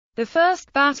The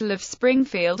First Battle of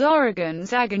Springfield, Oregon.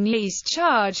 Zagonyi's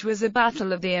charge was a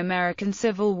battle of the American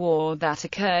Civil War that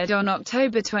occurred on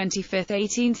October 25,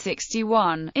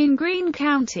 1861, in Greene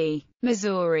County,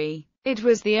 Missouri. It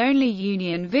was the only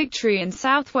Union victory in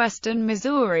southwestern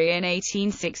Missouri in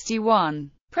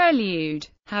 1861. Prelude.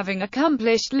 Having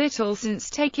accomplished little since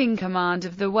taking command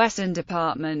of the Western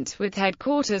Department with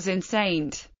headquarters in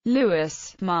St.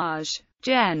 Louis, Maj.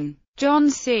 Gen. John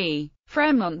C.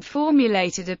 Fremont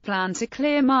formulated a plan to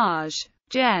clear Maj.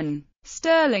 Gen.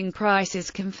 Sterling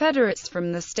Price's Confederates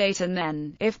from the state and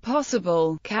then, if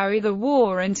possible, carry the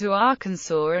war into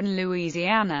Arkansas and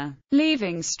Louisiana.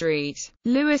 Leaving St.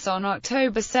 Louis on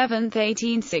October 7,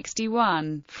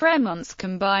 1861, Fremont's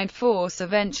combined force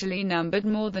eventually numbered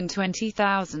more than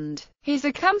 20,000. His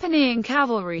accompanying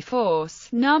cavalry force,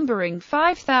 numbering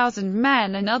 5,000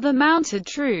 men and other mounted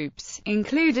troops,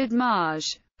 included Maj.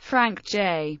 Frank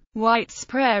J. White's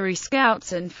Prairie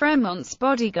Scouts and Fremont's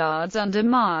bodyguards under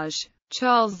Maj.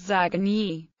 Charles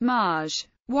Zagonyi. Maj.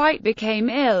 White became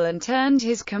ill and turned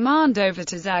his command over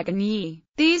to Zagonyi.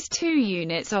 These two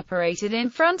units operated in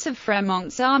front of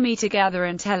Fremont's army to gather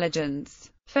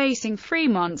intelligence. Facing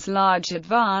Fremont's large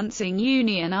advancing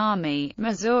Union army,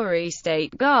 Missouri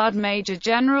State Guard Major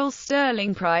General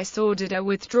Sterling Price ordered a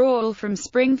withdrawal from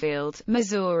Springfield,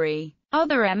 Missouri.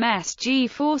 Other MSG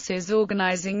forces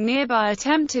organizing nearby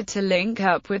attempted to link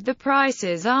up with the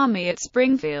Price's army at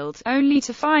Springfield, only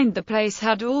to find the place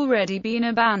had already been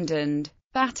abandoned.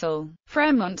 Battle.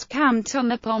 Fremont camped on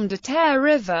the Pomme de Terre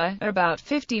River, about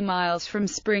 50 miles from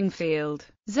Springfield.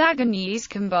 Zagonyi's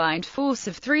combined force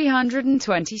of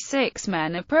 326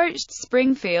 men approached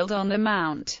Springfield on the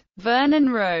Mount Vernon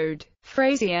Road.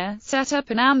 Frazier set up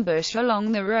an ambush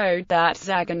along the road that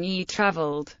Zagonyi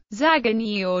traveled.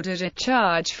 Zagonyi ordered a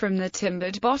charge from the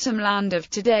timbered bottomland of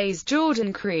today's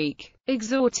Jordan Creek,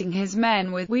 exhorting his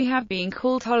men with, "We have been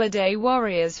called holiday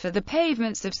warriors for the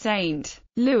pavements of St.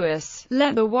 Louis.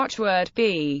 Let the watchword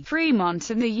be,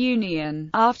 Fremont and the Union."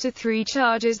 After 3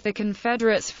 charges the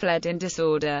Confederates fled in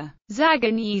disorder.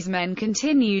 Zagonyi's men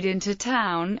continued into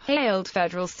town, hailed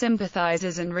Federal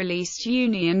sympathizers and released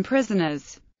Union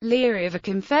prisoners. Leery of a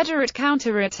Confederate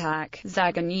counterattack,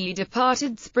 Zagonyi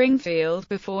departed Springfield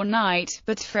before night,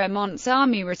 but Fremont's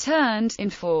army returned in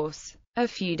force a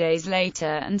few days later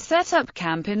and set up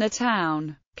camp in the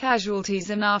town.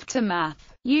 Casualties and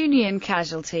aftermath. Union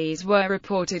casualties were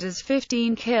reported as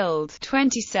 15 killed,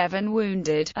 27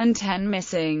 wounded, and 10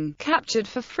 missing, captured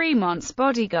for Fremont's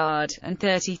bodyguard, and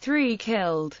 33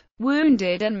 killed,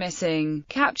 wounded and missing,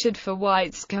 captured for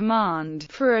White's command,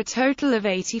 for a total of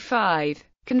 85.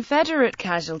 Confederate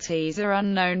casualties are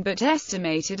unknown but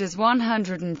estimated as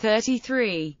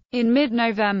 133. In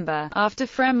mid-November, after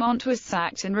Fremont was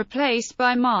sacked and replaced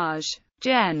by Maj.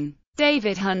 Gen.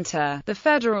 David Hunter, the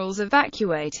Federals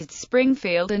evacuated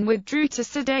Springfield and withdrew to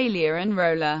Sedalia and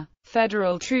Rolla.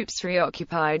 Federal troops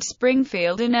reoccupied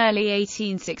Springfield in early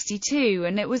 1862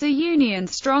 and it was a Union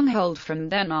stronghold from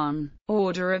then on.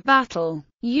 Order of battle.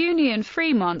 Union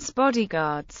Fremont's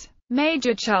bodyguards.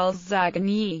 Major Charles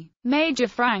Zagonyi. Major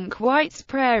Frank White's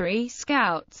Prairie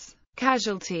Scouts.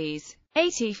 Casualties.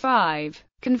 85.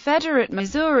 Confederate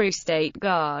Missouri State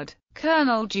Guard.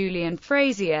 Colonel Julian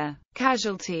Frazier.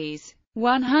 Casualties.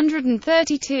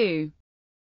 132.